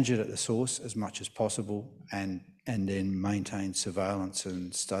manage it at the source as much as possible, and then maintain surveillance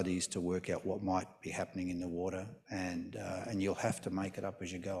and studies to work out what might be happening in the water, and you'll have to make it up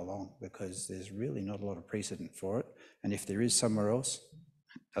as you go along, because there's really not a lot of precedent for it, and if there is somewhere else,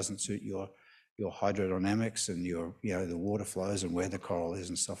 it doesn't suit your hydrodynamics and your the water flows and where the coral is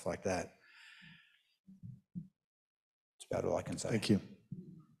and stuff like that. That's about all I can say. Thank you.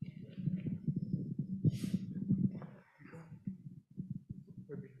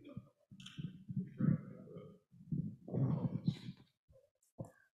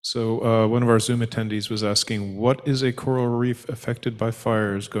 So one of our Zoom attendees was asking, what is a coral reef affected by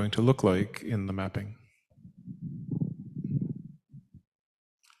fires going to look like in the mapping?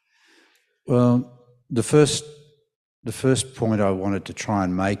 Well, the first point I wanted to try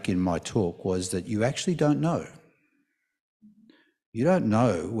and make in my talk was that you actually don't know. You don't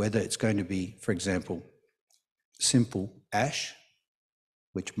know whether it's going to be, for example, simple ash,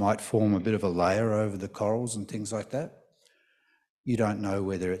 which might form a bit of a layer over the corals and things like that. You don't know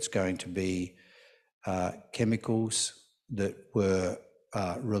whether it's going to be chemicals that were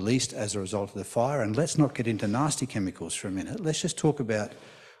released as a result of the fire. And let's not get into nasty chemicals for a minute. Let's just talk about,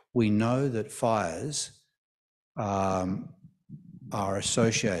 we know that fires are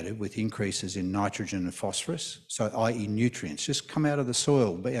associated with increases in nitrogen and phosphorus, so i.e. nutrients just come out of the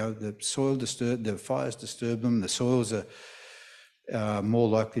soil. But, the soil the fires disturb them, the soils are more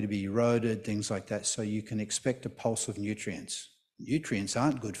likely to be eroded, things like that. So you can expect a pulse of nutrients. Nutrients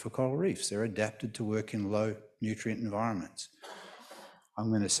aren't good for coral reefs. They're adapted to work in low nutrient environments. I'm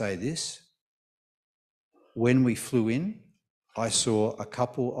going to say this. When we flew in, I saw a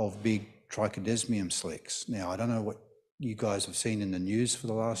couple of big trichodesmium slicks. Now, I don't know what you guys have seen in the news for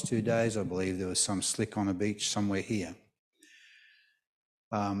the last 2 days. I believe there was some slick on a beach somewhere here.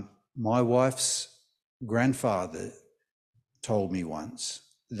 My wife's grandfather told me once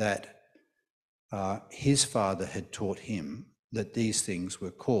that his father had taught him that these things were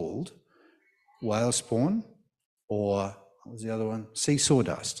called whale spawn, or what was the other one? Sea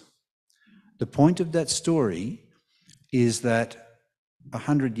sawdust. The point of that story is that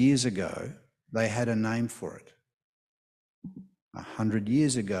 100 years ago, they had a name for it. 100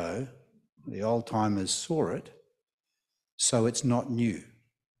 years ago, the old timers saw it, so it's not new.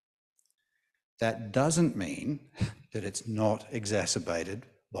 That doesn't mean that it's not exacerbated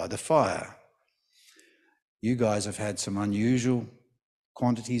by the fire. You guys have had some unusual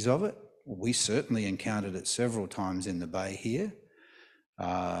quantities of it. We certainly encountered it several times in the bay here.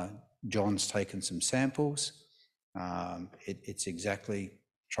 John's taken some samples. It's exactly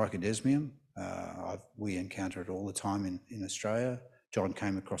trichodesmium. We encounter it all the time in Australia. John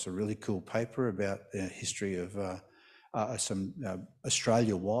came across a really cool paper about the history of some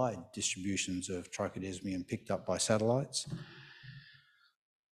Australia-wide distributions of trichodesmium picked up by satellites.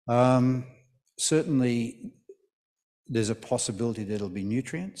 Certainly, there's a possibility that it'll be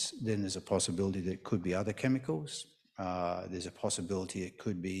nutrients. Then there's a possibility that it could be other chemicals. There's a possibility it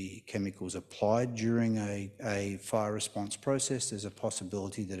could be chemicals applied during a fire response process. There's a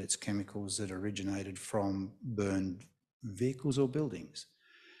possibility that it's chemicals that originated from burned vehicles or buildings.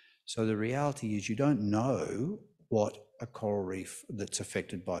 So the reality is you don't know what a coral reef that's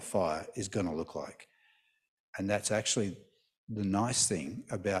affected by fire is going to look like. And that's actually the nice thing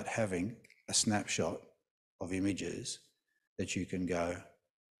about having a snapshot of images that you can go,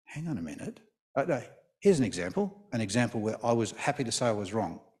 hang on a minute. No, here's an example where I was happy to say I was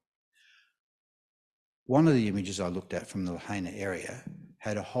wrong. One of the images I looked at from the Lahaina area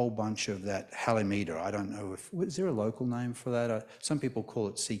had a whole bunch of that halimeda. I don't know is there a local name for that? Some people call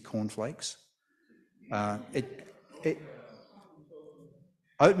it sea cornflakes.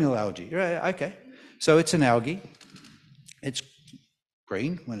 Oatmeal algae, right, okay. So it's an algae. It's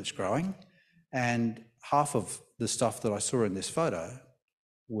green when it's growing, and half of the stuff that I saw in this photo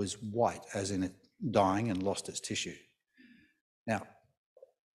was white, as in it dying and lost its tissue. Now,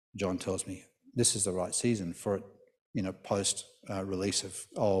 John tells me this is the right season for it, post release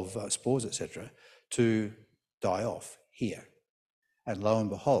of spores, etc., to die off here. And lo and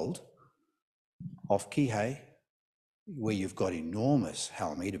behold, off Kihei, where you've got enormous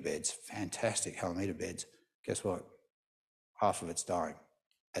halimeda beds, fantastic halimeda beds, guess what? Half of it's dying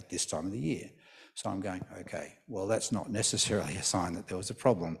at this time of the year. So I'm going, okay, well, that's not necessarily a sign that there was a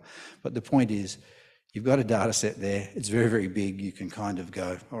problem. But the point is, you've got a data set there. It's very, very big. You can kind of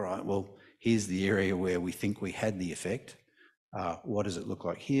go, all right, well, here's the area where we think we had the effect. What does it look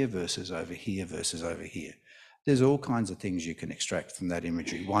like here versus over here versus over here? There's all kinds of things you can extract from that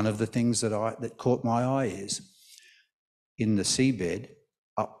imagery. One of the things that caught my eye is in the seabed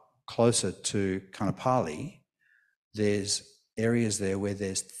up closer to Kanapali, there's areas there where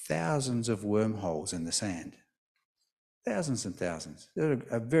there's thousands of wormholes in the sand. Thousands and thousands. They're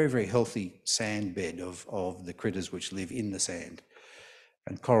a very, very healthy sand bed of the critters which live in the sand.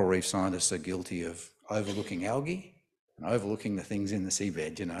 And coral reef scientists are guilty of overlooking algae and overlooking the things in the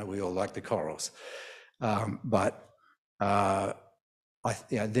seabed. We all like the corals. But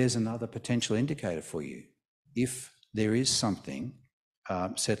there's another potential indicator for you. If there is something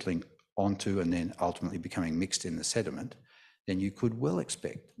settling onto and then ultimately becoming mixed in the sediment, then you could well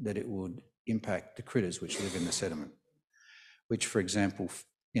expect that it would impact the critters which live in the sediment, which, for example,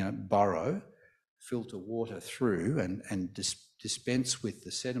 burrow, filter water through and dispense with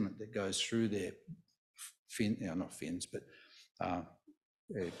the sediment that goes through their not fins, but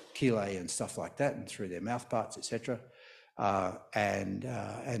chelae and stuff like that, and through their mouth parts, etc.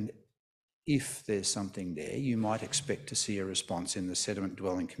 And if there's something there, you might expect to see a response in the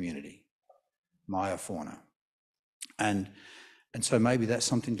sediment-dwelling community, myofauna. And so maybe that's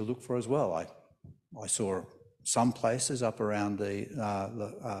something to look for as well. I saw some places up around the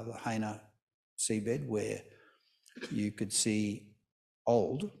Lahaina seabed where you could see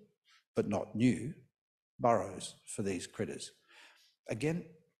old, but not new, burrows for these critters. Again,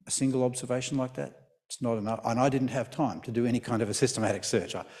 a single observation like that, it's not enough. And I didn't have time to do any kind of a systematic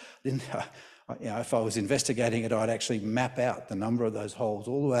search. I didn't, if I was investigating it, I'd actually map out the number of those holes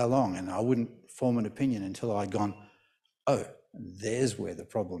all the way along, and I wouldn't form an opinion until I'd gone, oh, there's where the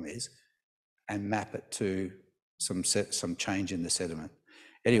problem is, and map it to some change in the sediment.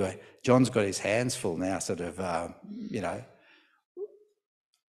 Anyway, John's got his hands full now, sort of,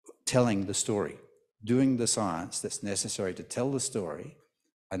 telling the story, doing the science that's necessary to tell the story,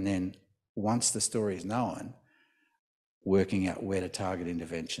 and then once the story is known, working out where to target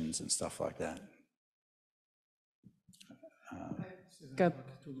interventions and stuff like that.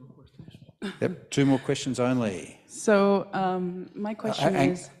 Yep, 2 more questions only. So my question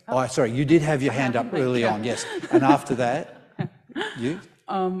is... sorry, you did have your hand up early on, yes. And after that, you?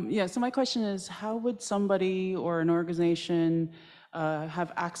 Yeah, so my question is, how would somebody or an organization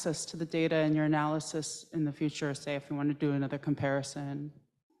have access to the data in your analysis in the future, say if you want to do another comparison?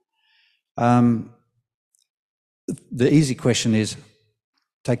 The easy question is,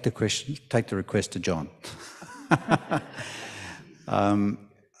 take the request to John.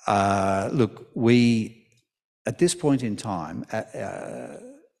 Look, at this point in time,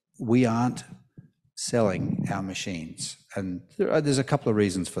 we aren't selling our machines, and there's a couple of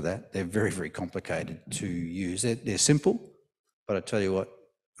reasons for that. They're very, very complicated to use. They're simple, but I tell you what,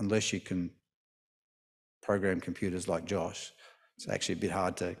 unless you can program computers like Josh, it's actually a bit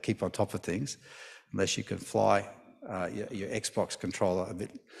hard to keep on top of things. Unless you can fly your Xbox controller a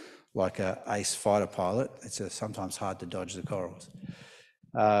bit like an ace fighter pilot, it's sometimes hard to dodge the corals.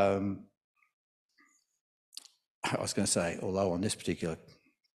 I was going to say, although on this particular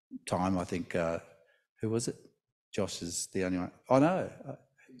time, I think, who was it? Josh is the only one. Oh no,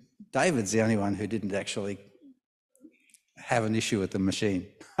 David's the only one who didn't actually have an issue with the machine.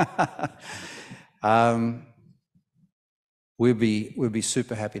 We'd be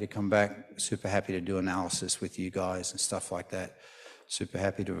super happy to come back, super happy to do analysis with you guys and stuff like that. Super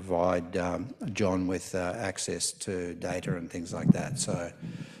happy to provide John with access to data and things like that. So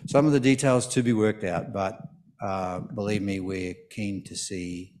some of the details to be worked out, but believe me, we're keen to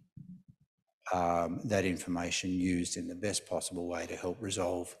see that information used in the best possible way to help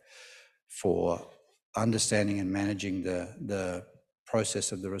resolve for understanding and managing the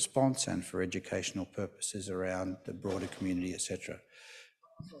process of the response and for educational purposes around the broader community, etc.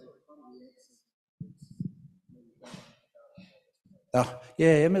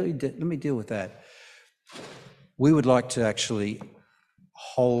 Yeah, Emily, let me deal with that. We would like to actually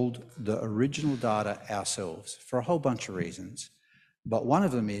hold the original data ourselves for a whole bunch of reasons. But one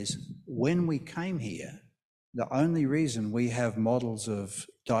of them is, when we came here, the only reason we have models of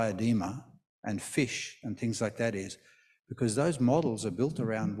diadema and fish and things like that is because those models are built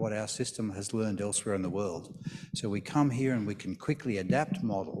around what our system has learned elsewhere in the world. So we come here and we can quickly adapt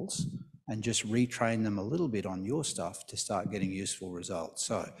models and just retrain them a little bit on your stuff to start getting useful results.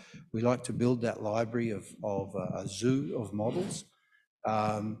 So we like to build that library of a zoo of models.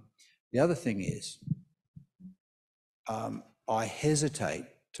 The other thing is, I hesitate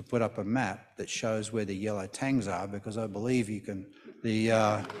to put up a map that shows where the yellow tangs are, because I believe you can,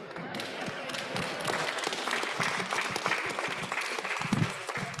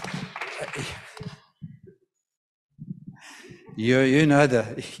 you know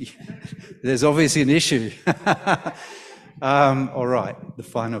there's obviously an issue. All right, the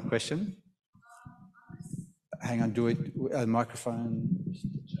final question. Hang on, do it, microphone.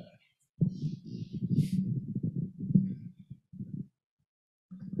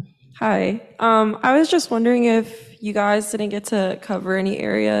 Hi, I was just wondering if you guys didn't get to cover any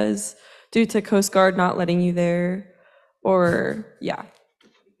areas due to Coast Guard not letting you there, or yeah.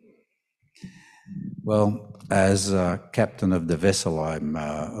 Well, as captain of the vessel, I'm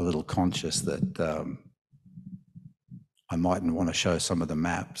a little conscious that I mightn't want to show some of the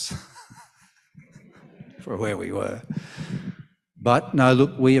maps for where we were. But no,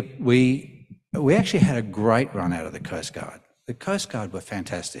 look, we actually had a great run out of the Coast Guard. The Coast Guard were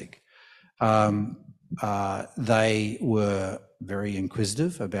fantastic. They were very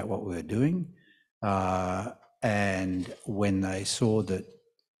inquisitive about what we were doing. And when they saw that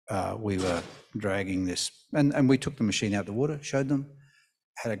we were dragging this, and we took the machine out of the water, showed them,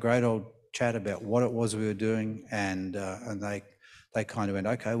 had a great old chat about what it was we were doing, and they kind of went,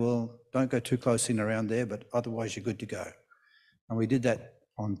 okay, well, don't go too close in around there, but otherwise you're good to go. And we did that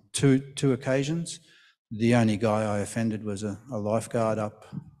on two occasions. The only guy I offended was a lifeguard up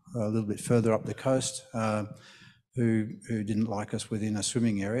a little bit further up the coast who didn't like us within a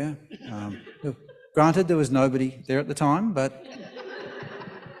swimming area. Granted, there was nobody there at the time, but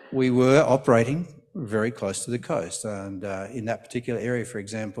we were operating very close to the coast. And in that particular area, for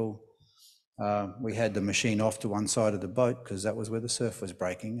example, we had the machine off to one side of the boat because that was where the surf was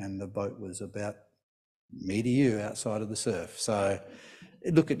breaking, and the boat was about me to you outside of the surf. So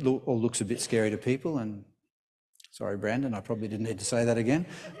it all looks a bit scary to people, and sorry, Brandon, I probably didn't need to say that again.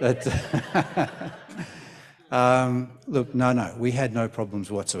 But look, no, we had no problems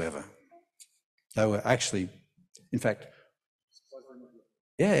whatsoever. They were actually, in fact,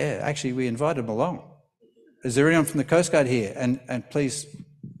 yeah, actually we invited them along. Is there anyone from the Coast Guard here? And please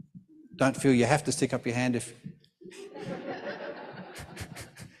don't feel you have to stick up your hand if...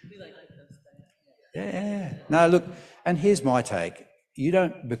 Yeah. No, look, and here's my take. You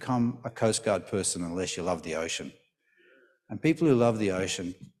don't become a Coast Guard person unless you love the ocean. And people who love the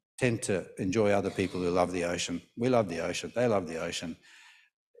ocean tend to enjoy other people who love the ocean. We love the ocean. They love the ocean.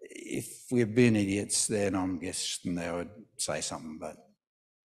 If we're being idiots, then I'm guessing they would say something, but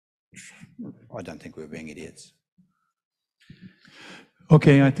I don't think we're being idiots.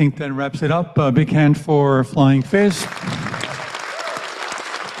 Okay, I think that wraps it up. Big hand for Flying Fish.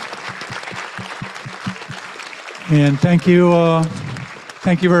 And thank you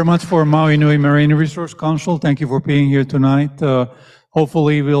very much for Maui Nui Marine Resource Council. Thank you for being here tonight.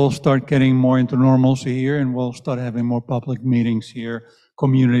 Hopefully we'll start getting more into normalcy here, and we'll start having more public meetings here,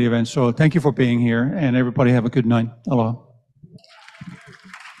 community events. So thank you for being here, and everybody have a good night. Aloha.